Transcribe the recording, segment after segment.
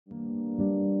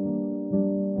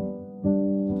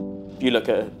You look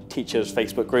at teachers'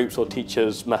 Facebook groups or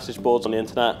teachers' message boards on the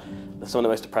internet, they're some of the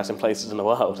most depressing places in the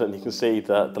world, and you can see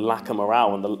the lack of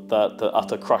morale and the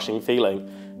utter crushing feeling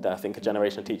that I think a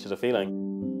generation of teachers are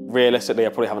feeling. Realistically, I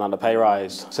probably haven't had a pay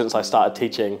rise since I started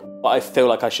teaching, but I feel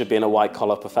like I should be in a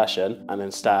white-collar profession, and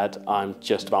instead I'm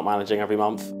just about managing every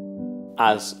month.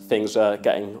 As things are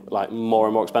getting more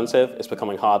and more expensive, it's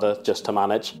becoming harder just to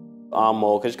manage. Our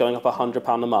mortgage going up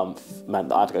 £100 a month meant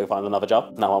that I had to go find another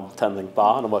job. Now I'm tending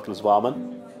bar and I'm working as a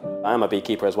barman. I am a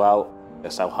beekeeper as well. I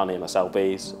sell honey and I sell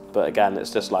bees, but again,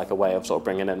 it's just like a way of sort of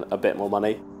bringing in a bit more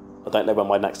money. I don't know when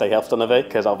my next day off is going to be,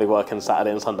 because I'll be working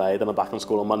Saturday and Sunday, then I'm back in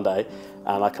school on Monday,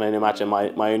 and I can only imagine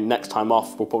my next time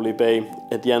off will probably be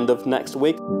at the end of next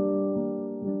week.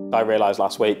 I realised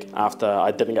last week, after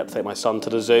I didn't get to take my son to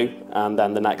the zoo, and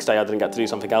then the next day I didn't get to do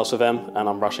something else with him, and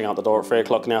I'm rushing out the door at 3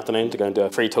 o'clock in the afternoon to go and do a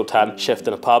 3 till 10 shift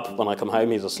in a pub. When I come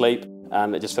home, he's asleep,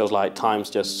 and it just feels like time's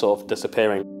just sort of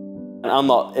disappearing. And I'm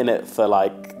not in it for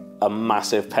a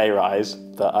massive pay rise,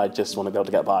 but I just want to be able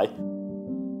to get by.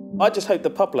 I just hope the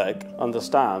public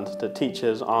understand that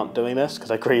teachers aren't doing this because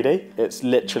they're greedy. It's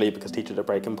literally because teachers are at a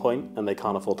breaking point and they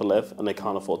can't afford to live and they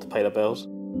can't afford to pay their bills.